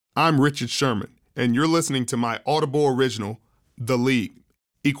I'm Richard Sherman, and you're listening to my Audible original, The League.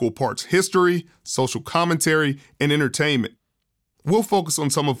 Equal parts history, social commentary, and entertainment. We'll focus on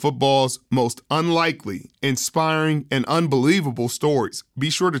some of football's most unlikely, inspiring, and unbelievable stories. Be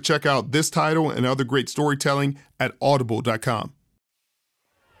sure to check out this title and other great storytelling at audible.com.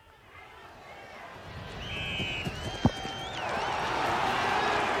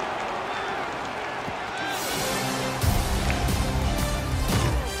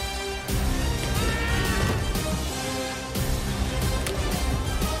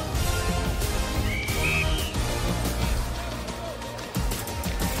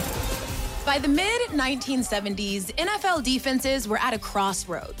 By the mid-1970s, NFL defenses were at a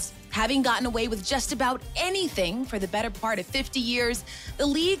crossroads. Having gotten away with just about anything for the better part of 50 years, the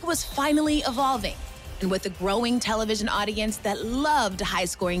league was finally evolving. And with a growing television audience that loved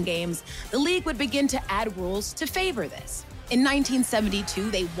high-scoring games, the league would begin to add rules to favor this. In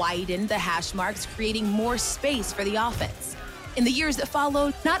 1972, they widened the hash marks, creating more space for the offense. In the years that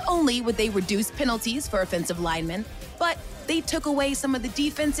followed, not only would they reduce penalties for offensive linemen, but they took away some of the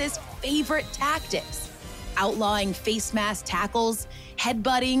defense's favorite tactics. Outlawing face mask tackles,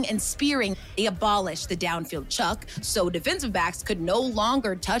 headbutting, and spearing, they abolished the downfield chuck, so defensive backs could no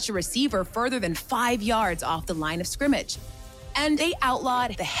longer touch a receiver further than 5 yards off the line of scrimmage. And they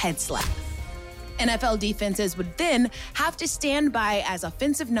outlawed the head slap. NFL defenses would then have to stand by as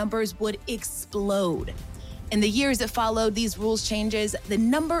offensive numbers would explode. In the years that followed these rules changes, the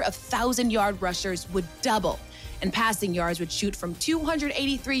number of 1,000-yard rushers would double, and passing yards would shoot from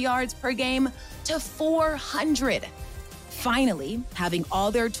 283 yards per game to 400. Finally, having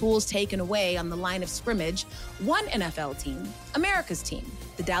all their tools taken away on the line of scrimmage, one NFL team, America's team,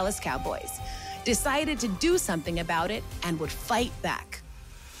 the Dallas Cowboys, decided to do something about it and would fight back.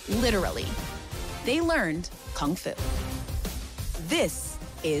 Literally. They learned Kung Fu. This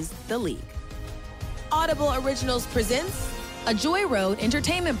is The League. Audible Originals presents a Joy Road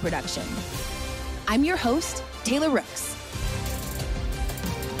Entertainment production. I'm your host, Taylor Rooks.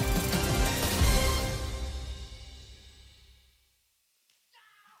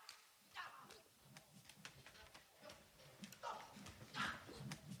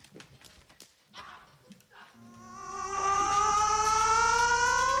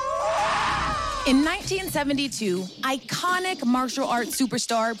 In 1972, iconic martial arts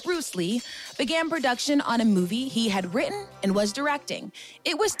superstar Bruce Lee began production on a movie he had written and was directing.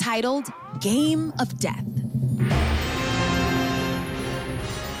 It was titled Game of Death.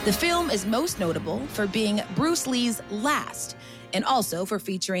 The film is most notable for being Bruce Lee's last, and also for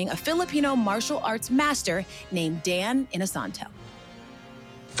featuring a Filipino martial arts master named Dan Inosanto.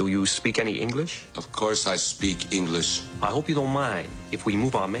 Do you speak any English? Of course I speak English. I hope you don't mind if we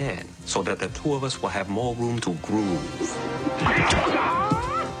move our man so that the two of us will have more room to groove.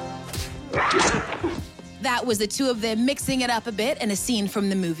 That was the two of them mixing it up a bit in a scene from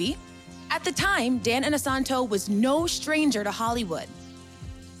the movie. At the time, Dan Inosanto was no stranger to Hollywood.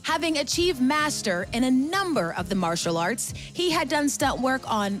 Having achieved master in a number of the martial arts, he had done stunt work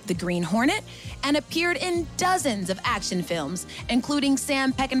on The Green Hornet and appeared in dozens of action films, including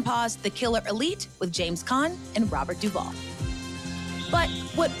Sam Peckinpah's The Killer Elite with James Caan and Robert Duvall. But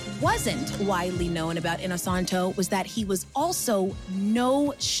what wasn't widely known about Inosanto was that he was also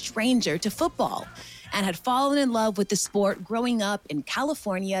no stranger to football and had fallen in love with the sport growing up in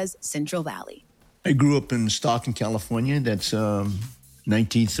California's Central Valley. I grew up in Stockton, California. That's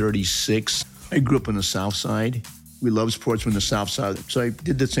 1936. I grew up on the South Side. We loved sports from the South Side. So I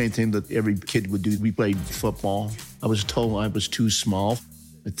did the same thing that every kid would do. We played football. I was told I was too small.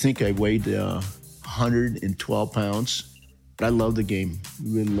 I think I weighed 112 pounds. But I loved the game.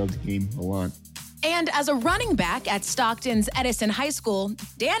 Really loved the game a lot. And as a running back at Stockton's Edison High School,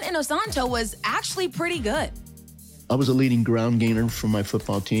 Dan Inosanto was actually pretty good. I was a leading ground gainer for my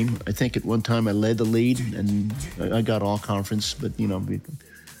football team. I think at one time I led the lead, and I got all conference, but, you know,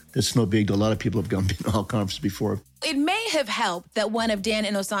 that's no big deal. A lot of people have been all conference before. It may have helped that one of Dan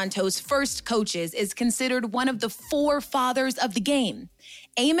Inosanto's first coaches is considered one of the four fathers of the game,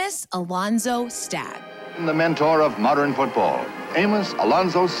 Amos Alonzo Stagg. The mentor of modern football, Amos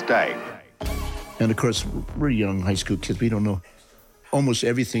Alonzo Stagg. And, of course, we're young high school kids. We don't know. Almost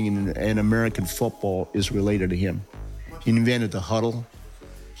everything in American football is related to him. He invented the huddle.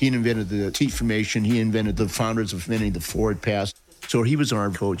 He invented the T formation. He invented the founders of inventing the forward pass. So he was our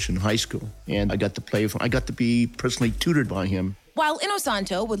coach in high school. And I got to play I got to be personally tutored by him. While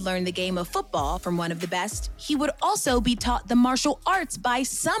Inosanto would learn the game of football from one of the best, he would also be taught the martial arts by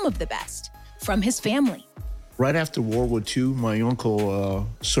some of the best from his family. Right after World War II, my uncle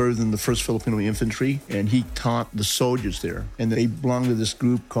served in the 1st Filipino Infantry, and he taught the soldiers there. And they belonged to this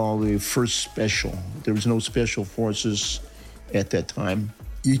group called the 1st Special. There was no special forces at that time.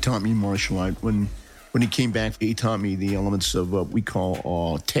 He taught me martial art. When he came back, he taught me the elements of what we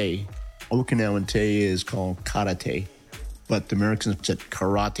call Te. Okinawan Te is called karate, but the Americans said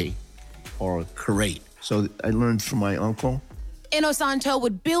karate or karate. So I learned from my uncle. Inosanto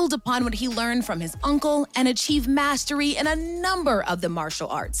would build upon what he learned from his uncle and achieve mastery in a number of the martial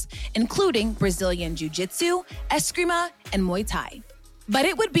arts, including Brazilian Jiu-Jitsu, Eskrima, and Muay Thai. But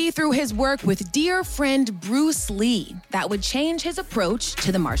it would be through his work with dear friend Bruce Lee that would change his approach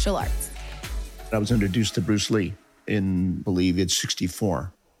to the martial arts. I was introduced to Bruce Lee in, I believe it's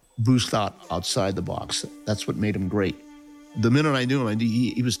 64. Bruce thought outside the box. That's what made him great. The minute I knew him,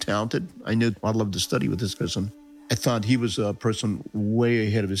 he was talented. I knew I'd love to study with this person. I thought he was a person way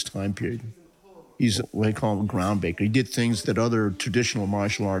ahead of his time period. He's what I call a groundbreaker. He did things that other traditional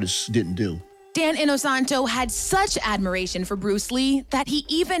martial artists didn't do. Dan Inosanto had such admiration for Bruce Lee that he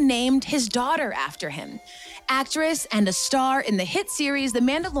even named his daughter after him. Actress and a star in the hit series The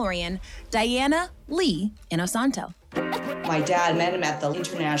Mandalorian, Diana Lee Inosanto. My dad met him at the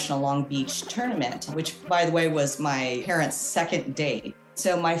International Long Beach tournament, which, by the way, was my parents' second date.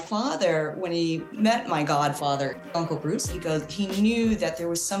 So my father, when he met my godfather, Uncle Bruce, he knew that there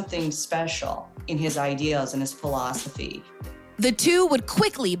was something special in his ideas and his philosophy. The two would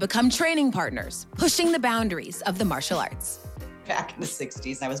quickly become training partners, pushing the boundaries of the martial arts. Back in the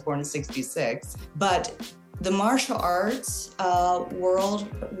 60s, I was born in 66, but the martial arts world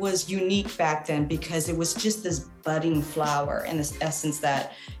was unique back then because it was just this budding flower in this essence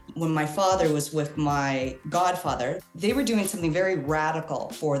that when my father was with my godfather, they were doing something very radical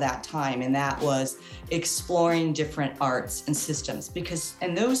for that time, and that was exploring different arts and systems. Because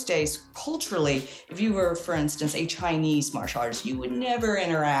in those days, culturally, if you were, for instance, a Chinese martial artist, you would never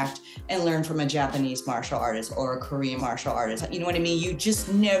interact and learn from a Japanese martial artist or a Korean martial artist. You know what I mean? You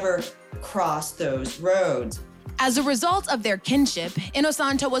just never cross those roads. As a result of their kinship,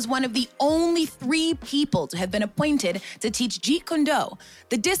 Inosanto was one of the only 3 people to have been appointed to teach Jeet Kune Do,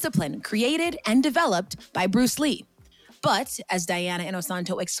 the discipline created and developed by Bruce Lee. But, as Diana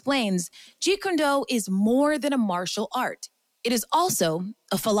Inosanto explains, Jeet Kune Do is more than a martial art. It is also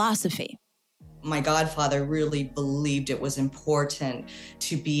a philosophy. My godfather really believed it was important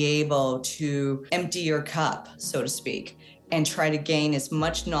to be able to empty your cup, so to speak, and try to gain as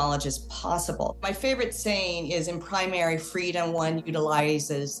much knowledge as possible. My favorite saying is, in primary freedom, one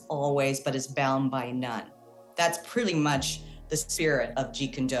utilizes always, but is bound by none. That's pretty much the spirit of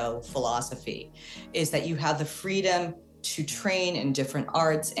Jeet Kune Do philosophy, is that you have the freedom to train in different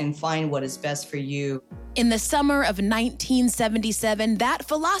arts and find what is best for you. In the summer of 1977, that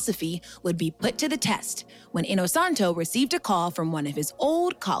philosophy would be put to the test when Inosanto received a call from one of his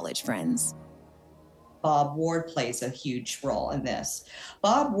old college friends. Bob Ward plays a huge role in this.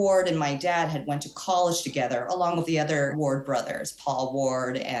 Bob Ward and my dad had went to college together, along with the other Ward brothers, Paul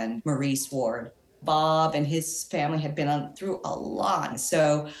Ward and Maurice Ward. Bob and his family had been through a lot.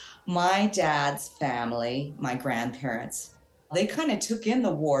 So my dad's family, my grandparents, they kind of took in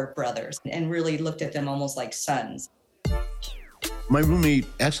the Ward brothers and really looked at them almost like sons. My roommate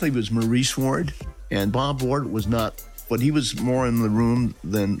actually was Maurice Ward, and Bob Ward was not, but he was more in the room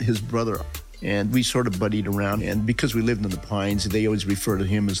than his brother. And we sort of buddied around. And because we lived in the pines, they always refer to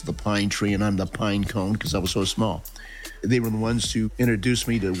him as the pine tree, and I'm the pine cone because I was so small. They were the ones who introduced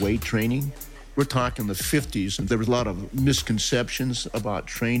me to weight training. We're talking the 50s, and there was a lot of misconceptions about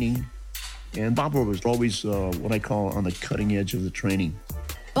training. And Bob Ward was always what I call on the cutting edge of the training.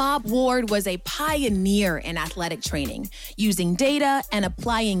 Bob Ward was a pioneer in athletic training, using data and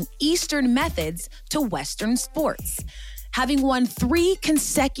applying Eastern methods to Western sports. Having won 3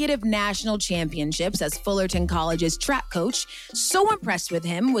 consecutive national championships as Fullerton College's track coach, so impressed with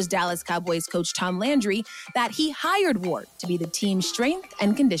him was Dallas Cowboys coach Tom Landry that he hired Ward to be the team's strength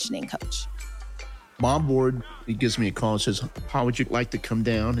and conditioning coach. Bob Ward, he gives me a call and says, how would you like to come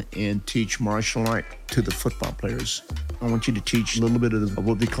down and teach martial art to the football players? I want you to teach a little bit of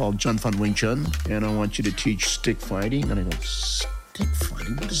what we call Jun Fan Wing Chun, and I want you to teach stick fighting. And I go, stick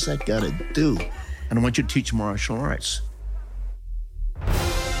fighting? What does that got to do? And I want you to teach martial arts.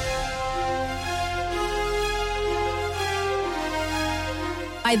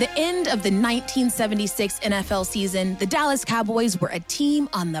 By the end of the 1976 NFL season, the Dallas Cowboys were a team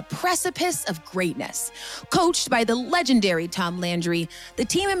on the precipice of greatness. Coached by the legendary Tom Landry, the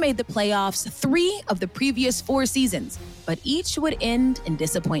team had made the playoffs 3 of the previous 4 seasons, but each would end in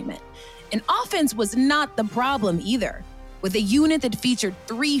disappointment. And offense was not the problem either. With a unit that featured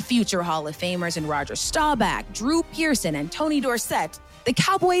 3 future Hall of Famers in Roger Staubach, Drew Pearson, and Tony Dorsett, the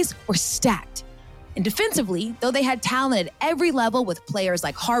Cowboys were stacked. And defensively, though they had talent at every level with players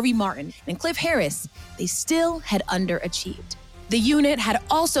like Harvey Martin and Cliff Harris, they still had underachieved. The unit had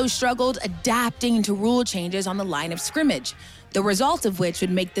also struggled adapting to rule changes on the line of scrimmage, the result of which would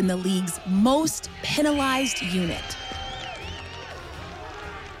make them the league's most penalized unit.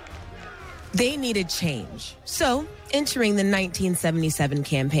 They needed change. So, entering the 1977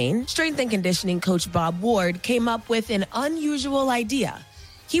 campaign, strength and conditioning coach Bob Ward came up with an unusual idea.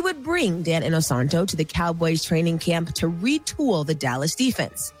 He would bring Dan Inosanto to the Cowboys training camp to retool the Dallas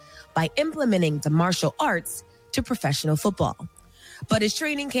defense by implementing the martial arts to professional football. But as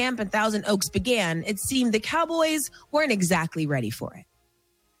training camp in Thousand Oaks began, it seemed the Cowboys weren't exactly ready for it.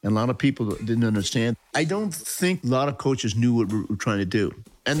 And a lot of people didn't understand. I don't think a lot of coaches knew what we were trying to do.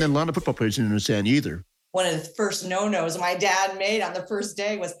 And then a lot of football players didn't understand either. One of the first no-nos my dad made on the first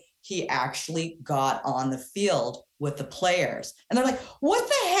day was he actually got on the field with the players. And they're like, what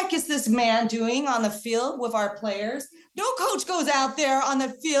the heck is this man doing on the field with our players? No coach goes out there on the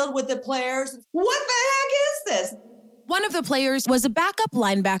field with the players. What the heck is this? One of the players was a backup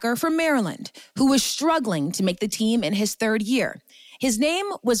linebacker from Maryland who was struggling to make the team in his 3rd year. His name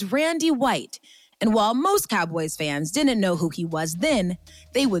was Randy White. And while most Cowboys fans didn't know who he was then,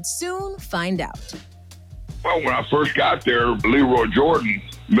 they would soon find out. Well, when I first got there, Leroy Jordan,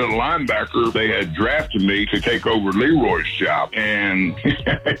 middle linebacker, they had drafted me to take over Leroy's job. And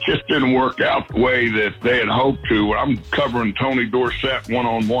it just didn't work out the way that they had hoped to. I'm covering Tony Dorsett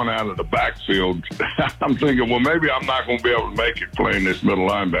one-on-one out of the backfield. I'm thinking, well, maybe I'm not going to be able to make it playing this middle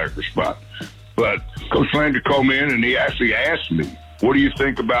linebacker spot. But Coach Landry called me in and he actually asked me, what do you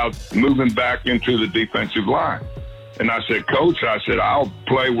think about moving back into the defensive line? And I said, Coach, I'll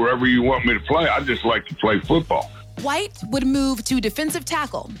play wherever you want me to play. I just like to play football. White would move to defensive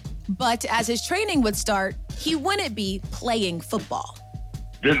tackle, but as his training would start, he wouldn't be playing football.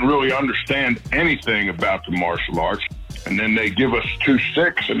 Didn't really understand anything about the martial arts. And then they give us 2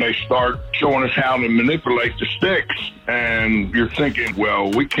 sticks and they start showing us how to manipulate the sticks. And you're thinking, well,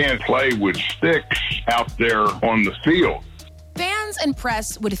 we can't play with sticks out there on the field. Fans and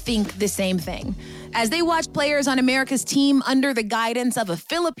press would think the same thing as they watched players on America's team under the guidance of a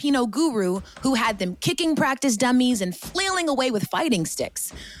Filipino guru who had them kicking practice dummies and flailing away with fighting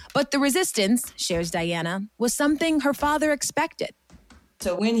sticks. But the resistance, shares Diana, was something her father expected.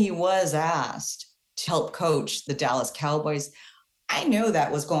 So when he was asked to help coach the Dallas Cowboys, I know that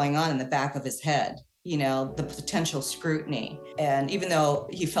was going on in the back of his head. You know, the potential scrutiny. And even though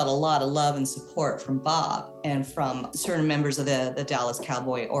he felt a lot of love and support from Bob and from certain members of the Dallas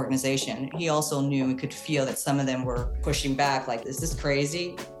Cowboy organization, he also knew and could feel that some of them were pushing back, like, is this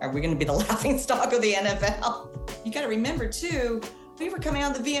crazy? Are we going to be the laughingstock of the NFL? You got to remember, too, we were coming out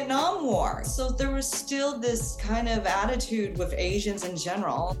of the Vietnam War. So there was still this kind of attitude with Asians in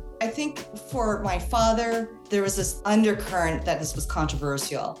general. I think for my father, there was this undercurrent that this was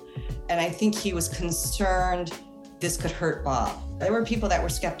controversial. And I think he was concerned this could hurt Bob. There were people that were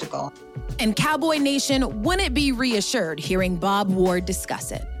skeptical. And Cowboy Nation wouldn't be reassured hearing Bob Ward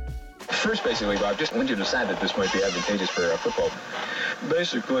discuss it. First, basically, Bob, just when did you decide that this might be advantageous for football?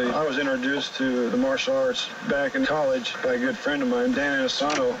 Basically, I was introduced to the martial arts back in college by a good friend of mine, Dan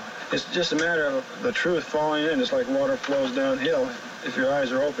Inosanto. It's just a matter of the truth falling in. It's like water flows downhill. If your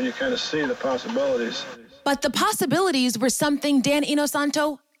eyes are open, you kind of see the possibilities. But the possibilities were something Dan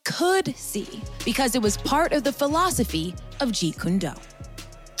Inosanto could see because it was part of the philosophy of Jeet Kune Do.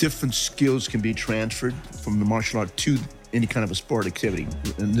 Different skills can be transferred from the martial art to any kind of a sport activity.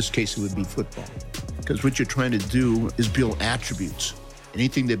 In this case, it would be football. Because what you're trying to do is build attributes.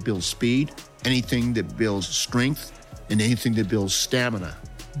 Anything that builds speed, anything that builds strength, and anything that builds stamina.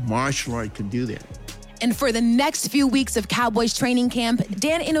 Martial art can do that. And for the next few weeks of Cowboys training camp,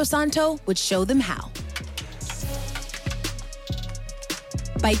 Dan Inosanto would show them how.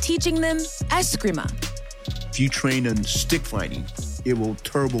 By teaching them eskrima. If you train in stick fighting, it will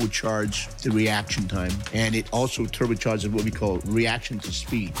turbocharge the reaction time, and it also turbocharges what we call reaction to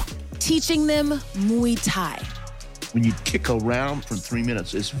speed. Teaching them Muay Thai. When you kick around for 3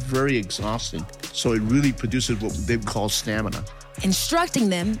 minutes, it's very exhausting. So it really produces what they call stamina. Instructing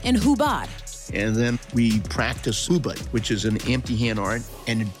them in Hubad. And then we practice Hubad, which is an empty hand art,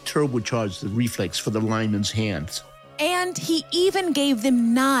 and it turbocharges the reflex for the lineman's hands. And he even gave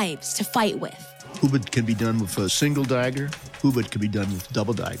them knives to fight with. Hubad can be done with a single dagger. Hubad can be done with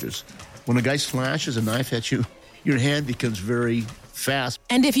double daggers. When a guy slashes a knife at you, your hand becomes very fast.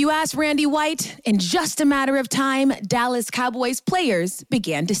 And if you ask Randy White, in just a matter of time, Dallas Cowboys players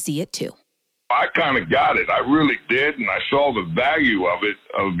began to see it too. I kind of got it. I really did, and I saw the value of it,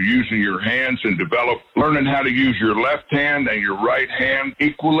 of using your hands and learning how to use your left hand and your right hand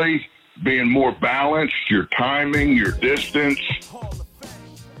equally, being more balanced, your timing, your distance.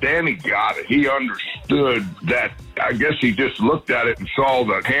 Danny got it. He understood that. I guess he just looked at it and saw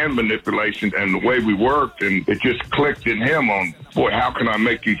the hand manipulation and the way we worked, and it just clicked in him on, boy, how can I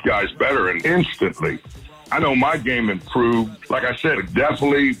make these guys better? And instantly, I know my game improved. Like I said, it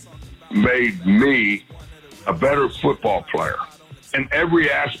definitely made me a better football player. In every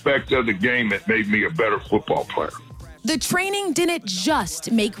aspect of the game, it made me a better football player. The training didn't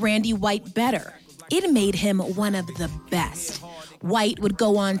just make Randy White better. It made him one of the best. White would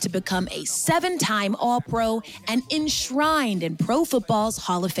go on to become a 7-time All-Pro and enshrined in Pro Football's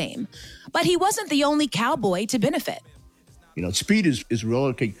Hall of Fame. But he wasn't the only Cowboy to benefit. You know, speed is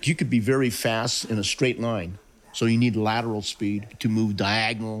relative. You could be very fast in a straight line. So you need lateral speed to move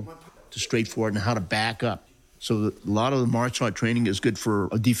diagonal to straight forward and how to back up. So a lot of the martial art training is good for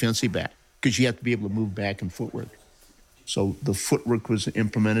a defensive back because you have to be able to move back and footwork. So the footwork was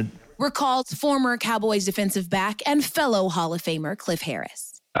implemented. Recalls former Cowboys defensive back and fellow Hall of Famer Cliff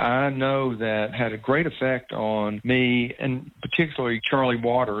Harris. I know that had a great effect on me, and particularly Charlie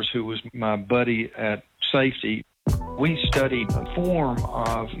Waters, who was my buddy at safety. We studied a form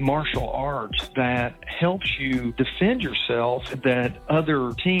of martial arts that helps you defend yourself that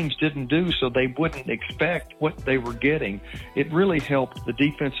other teams didn't do, so they wouldn't expect what they were getting. It really helped the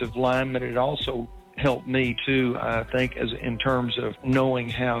defensive linemen. It also helped me too, I think, as in terms of knowing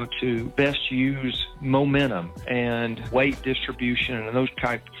how to best use momentum and weight distribution and those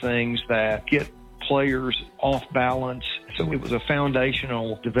type of things that get players off balance. So it was a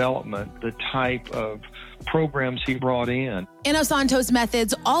foundational development, the type of programs he brought in. Inosanto's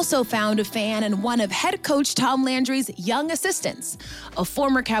methods also found a fan in one of head coach Tom Landry's young assistants, a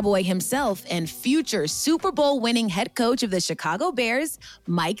former Cowboy himself and future Super Bowl winning head coach of the Chicago Bears,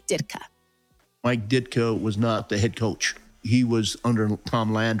 Mike Ditka. Mike Ditka was not the head coach. He was under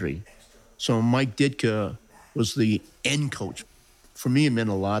Tom Landry. So Mike Ditka was the end coach. For me, it meant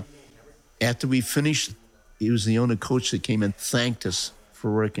a lot. After we finished, he was the only coach that came and thanked us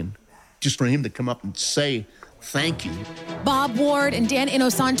for working. Just for him to come up and say thank you. Bob Ward and Dan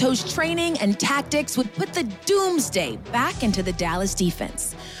Inosanto's training and tactics would put the doomsday back into the Dallas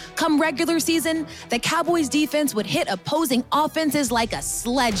defense. Come regular season, the Cowboys defense would hit opposing offenses like a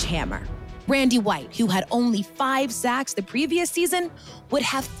sledgehammer. Randy White, who had only 5 sacks the previous season, would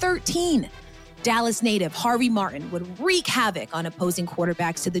have 13. Dallas native Harvey Martin would wreak havoc on opposing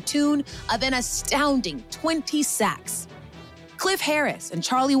quarterbacks to the tune of an astounding 20 sacks. Cliff Harris and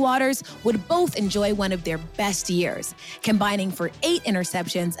Charlie Waters would both enjoy one of their best years, combining for 8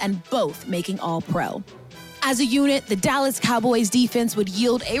 interceptions and both making All-Pro. As a unit, the Dallas Cowboys defense would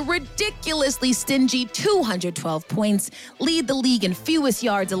yield a ridiculously stingy 212 points, lead the league in fewest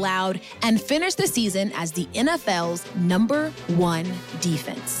yards allowed, and finish the season as the NFL's #1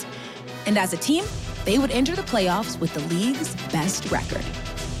 defense. And as a team, they would enter the playoffs with the league's best record.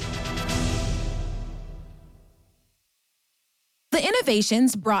 The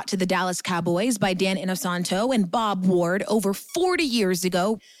innovations brought to the Dallas Cowboys by Dan Inosanto and Bob Ward over 40 years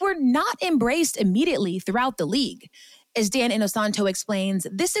ago were not embraced immediately throughout the league. As Dan Inosanto explains,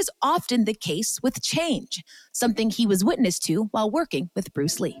 this is often the case with change, something he was witness to while working with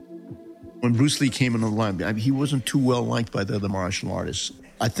Bruce Lee. When Bruce Lee came into the line, he wasn't too well liked by the other martial artists.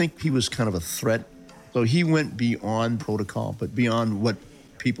 I think he was kind of a threat. So he went beyond protocol, but beyond what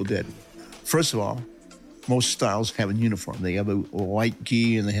people did. First of all, most styles have a uniform. They have a white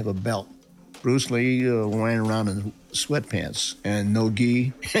gi and they have a belt. Bruce Lee ran around in sweatpants and no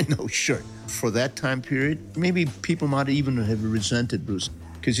gi and no shirt. For that time period, maybe people might even have resented Bruce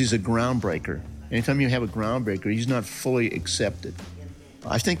because he's a groundbreaker. Anytime you have a groundbreaker, he's not fully accepted.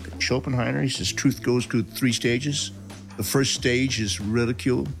 I think Schopenhauer, he says truth goes through 3 stages. The first stage is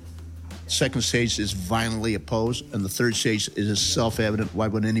ridicule. Second stage is violently opposed. And the third stage is self-evident. Why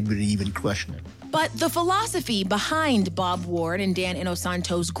would anybody even question it? But the philosophy behind Bob Ward and Dan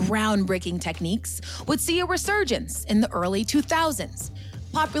Inosanto's groundbreaking techniques would see a resurgence in the early 2000s,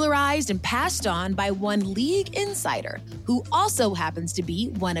 popularized and passed on by one league insider who also happens to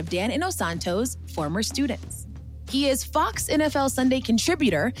be one of Dan Inosanto's former students. He is Fox NFL Sunday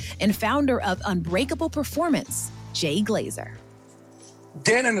contributor and founder of Unbreakable Performance, Jay Glazer.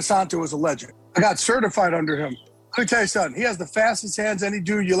 Dan Inosanto is a legend. I got certified under him. Let me tell you something. He has the fastest hands any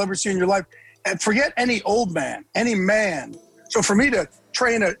dude you'll ever see in your life. And forget any old man, any man. So for me to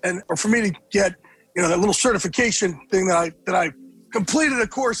train or for me to get, that little certification thing that I completed a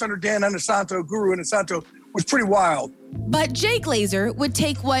course under Dan Inosanto, Guru Inosanto, was pretty wild. But Jay Glazer would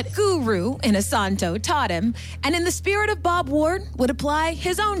take what Guru Inosanto taught him, and in the spirit of Bob Ward, would apply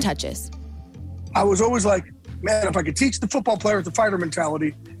his own touches. I was always like, man, if I could teach the football players the fighter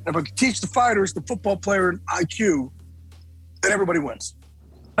mentality, and if I could teach the fighters the football player IQ, then everybody wins.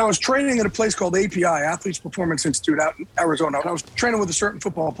 I was training at a place called API, Athletes Performance Institute, out in Arizona. And I was training with a certain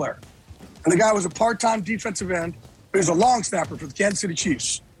football player. And the guy was a part-time defensive end. He was a long snapper for the Kansas City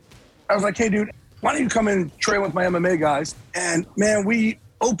Chiefs. I was like, hey, dude, why don't you come in and train with my MMA guys? And, man, we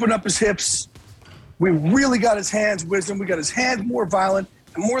opened up his hips. We really got his hands wisdom. We got his hands more violent.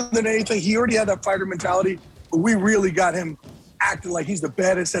 And more than anything, he already had that fighter mentality. But we really got him acting like he's the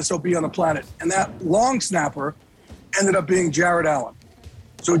baddest SOB on the planet. And that long snapper ended up being Jared Allen.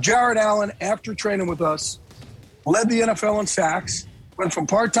 So Jared Allen, after training with us, led the NFL in sacks, went from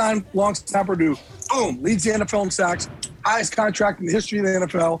part-time long snapper to, boom, leads the NFL in sacks, highest contract in the history of the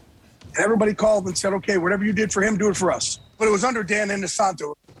NFL. And everybody called and said, okay, whatever you did for him, do it for us. But it was under Dan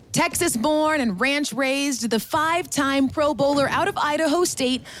Inosanto. Texas-born and ranch-raised, the 5-time Pro Bowler out of Idaho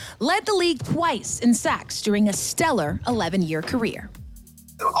State led the league twice in sacks during a stellar 11-year career.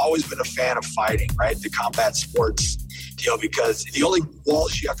 I've always been a fan of fighting, right? The combat sports deal, because the only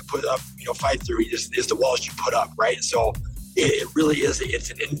walls you have to put up, fight through is the walls you put up, right? So it really is,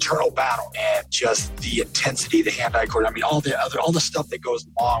 it's an internal battle, and just the intensity, the hand-eye coordination, all the stuff that goes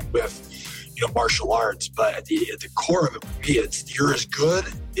along with, martial arts. But at the core of it, for me, it's you're as good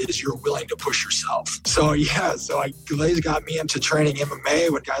as you're willing to push yourself. So Glaze got me into training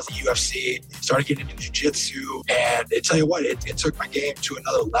MMA with guys like UFC, started getting into jiu-jitsu, and I tell you what, it took my game to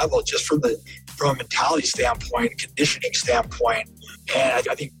another level just from a mentality standpoint, conditioning standpoint. And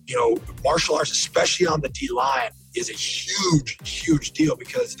I think, martial arts, especially on the D-line, is a huge, huge deal,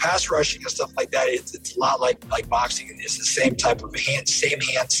 because pass rushing and stuff like that, it's a lot like boxing. It's the same type of same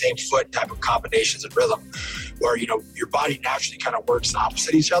hand, same foot type of combinations and rhythm, where, your body naturally kind of works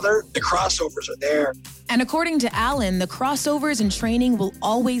opposite each other. The crossovers are there. And according to Allen, the crossovers in training will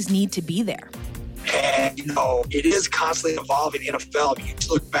always need to be there. And, it is constantly evolving. The NFL, I mean, you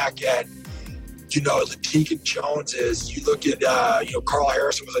look back at, Lategan Jones you look at, Carl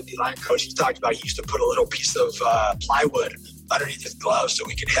Harrison was a D-line coach. He talked about he used to put a little piece of plywood underneath his gloves so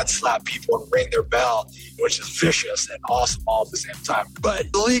he could head slap people and ring their bell, which is vicious and awesome all at the same time.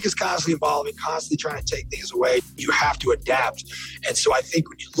 But the league is constantly evolving, constantly trying to take things away. You have to adapt. And so I think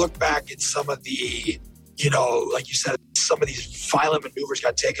when you look back at some of the, like you said, some of these violent maneuvers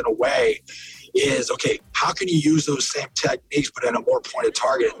got taken away, is, okay, how can you use those same techniques but in a more pointed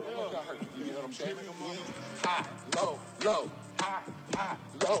target? High, low, high,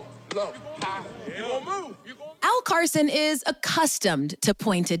 low, high. You won't move. Al Carson is accustomed to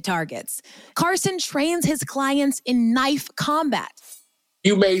pointed targets. Carson trains his clients in knife combat.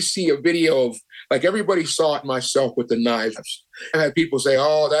 You may see a video of, like, everybody saw it, myself with the knives. I had people say,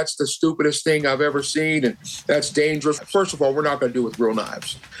 oh, that's the stupidest thing I've ever seen, and that's dangerous. First of all, we're not going to do it with real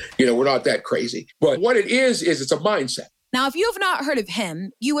knives. We're not that crazy. But what it is it's a mindset. Now, if you have not heard of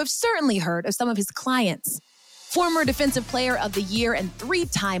him, you have certainly heard of some of his clients. Former Defensive Player of the Year and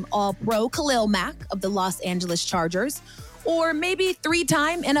 3-time All-Pro Khalil Mack of the Los Angeles Chargers, or maybe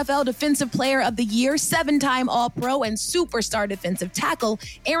 3-time NFL Defensive Player of the Year, 7-time All-Pro and superstar defensive tackle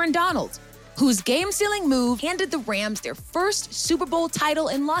Aaron Donald, whose game-sealing move handed the Rams their first Super Bowl title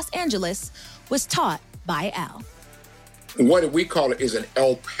in Los Angeles, was taught by Al. What we call it is an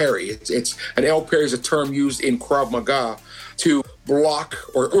El Parry. It's an El Parry is a term used in Krav Maga to block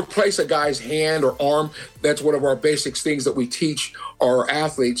or replace a guy's hand or arm. That's one of our basic things that we teach our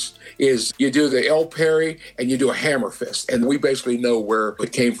athletes is you do the El Parry and you do a hammer fist. And we basically know where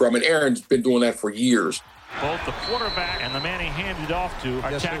it came from. And Aaron's been doing that for years. Both the quarterback and the man he handed off to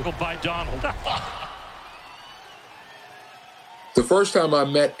are tackled by Donald. The first time I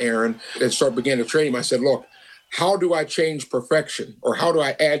met Aaron and began to train him, I said, look, how do I change perfection, or how do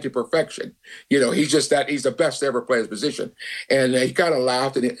I add to perfection? He's the best to ever play his position. And he kind of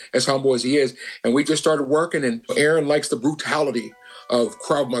laughed, and as humble as he is, and we just started working, and Aaron likes the brutality of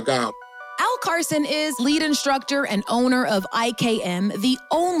Krav Maga. Al Carson is lead instructor and owner of IKM, the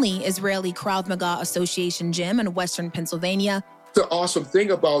only Israeli Krav Maga Association gym in Western Pennsylvania. The awesome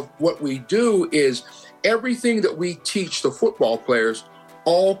thing about what we do is everything that we teach the football players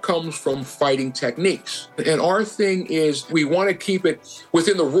all comes from fighting techniques. And our thing is we want to keep it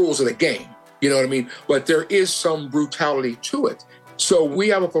within the rules of the game. You know what I mean? But there is some brutality to it. So we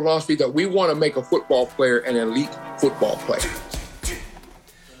have a philosophy that we want to make a football player an elite football player.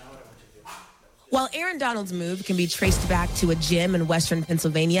 While Aaron Donald's move can be traced back to a gym in Western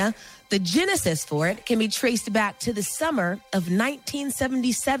Pennsylvania, the genesis for it can be traced back to the summer of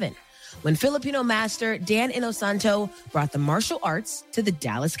 1977, when Filipino master Dan Inosanto brought the martial arts to the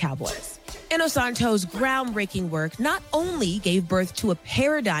Dallas Cowboys. Inosanto's groundbreaking work not only gave birth to a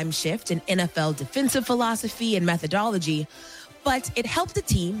paradigm shift in NFL defensive philosophy and methodology, but it helped a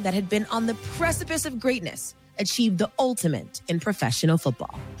team that had been on the precipice of greatness achieve the ultimate in professional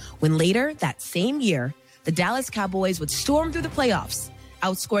football. When later that same year, the Dallas Cowboys would storm through the playoffs,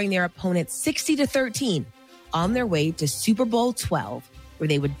 outscoring their opponents 60-13 on their way to Super Bowl 12, where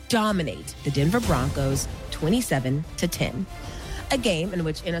they would dominate the Denver Broncos 27-10. A game in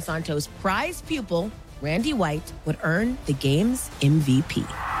which Inosanto's prized pupil, Randy White, would earn the game's MVP.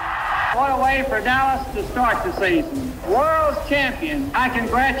 What a way for Dallas to start the season. World's champion. My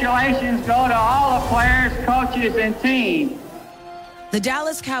congratulations go to all the players, coaches, and team. The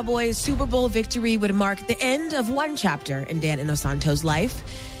Dallas Cowboys' Super Bowl victory would mark the end of one chapter in Dan Inosanto's life.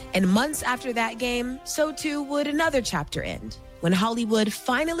 And months after that game, so too would another chapter end, when Hollywood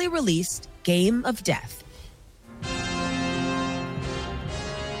finally released Game of Death.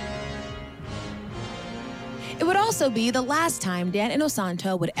 It would also be the last time Dan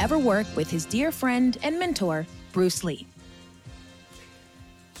Inosanto would ever work with his dear friend and mentor, Bruce Lee.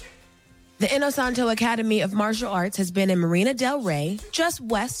 The Inosanto Academy of Martial Arts has been in Marina del Rey, just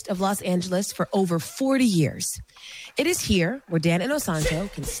west of Los Angeles, for over 40 years. It is here where Dan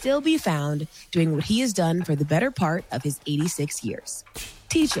Inosanto can still be found doing what he has done for the better part of his 86 years,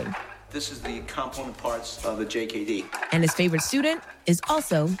 teaching. This is the component parts of the JKD. And his favorite student is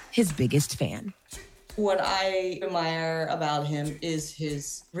also his biggest fan. What I admire about him is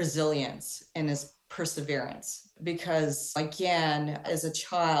his resilience and his perseverance. Because again, as a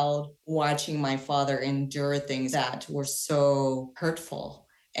child, watching my father endure things that were so hurtful.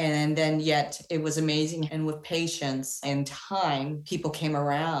 And then yet it was amazing. And with patience and time, people came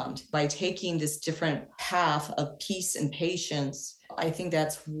around. By taking this different path of peace and patience, I think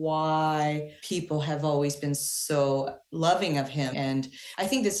that's why people have always been so loving of him. And I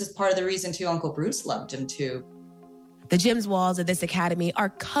think this is part of the reason, too, Uncle Bruce loved him, too. The gym's walls of this academy are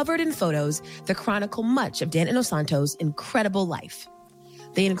covered in photos that chronicle much of Dan Inosanto's incredible life.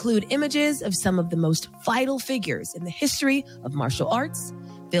 They include images of some of the most vital figures in the history of martial arts,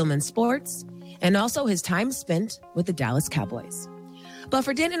 film and sports, and also his time spent with the Dallas Cowboys. But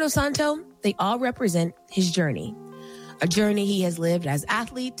for Dan Inosanto, they all represent his journey. A journey he has lived as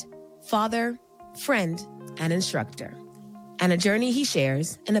athlete, father, friend, and instructor. And a journey he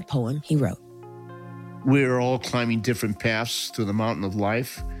shares in a poem he wrote. We're all climbing different paths through the mountain of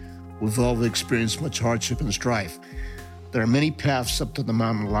life. We've all experienced much hardship and strife. There are many paths up to the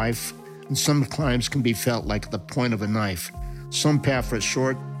mountain of life, and some climbs can be felt like the point of a knife. Some paths are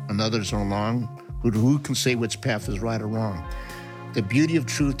short and others are long, but who can say which path is right or wrong? The beauty of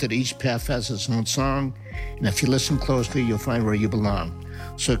truth that each path has its own song, and if you listen closely, you'll find where you belong.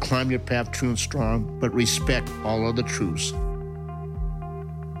 So climb your path true and strong, but respect all other truths,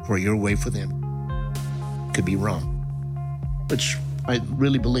 for your way for them could be wrong, which I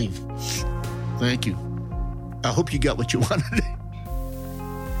really believe. Thank you. I hope you got what you wanted.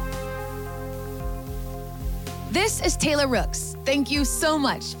 This is Taylor Rooks. Thank you so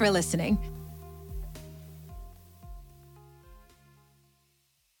much for listening.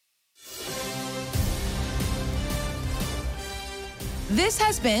 This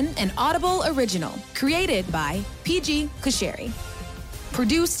has been an Audible original created by PG Kusheri.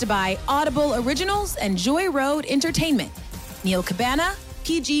 Produced by Audible Originals and Joy Road Entertainment. Neil Cabana,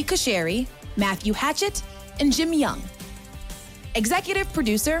 PG Kusheri, Matthew Hatchett, and Jim Young. Executive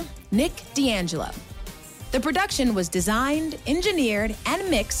producer, Nick D'Angelo. The production was designed, engineered, and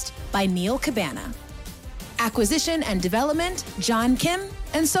mixed by Neil Cabana. Acquisition and development, John Kim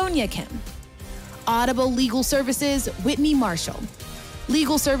and Sonia Kim. Audible Legal Services, Whitney Marshall.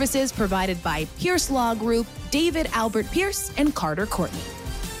 Legal services provided by Pierce Law Group, David Albert Pierce, and Carter Courtney.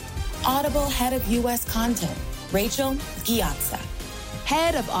 Audible Head of U.S. Content, Rachel Giazza.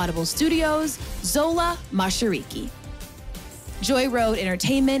 Head of Audible Studios, Zola Mashariki. Joy Road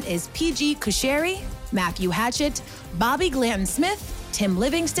Entertainment is PG Kusheri, Matthew Hatchett, Bobby Glanton-Smith, Tim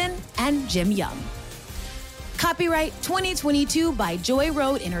Livingston, and Jim Young. Copyright 2022 by Joy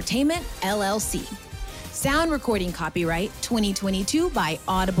Road Entertainment, LLC. Sound recording copyright 2022 by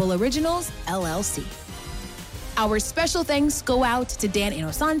Audible Originals, LLC. Our special thanks go out to Dan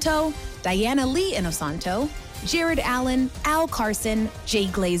Inosanto, Diana Lee Inosanto, Jared Allen, Al Carson, Jay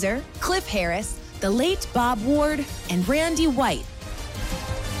Glazer, Cliff Harris, the late Bob Ward, and Randy White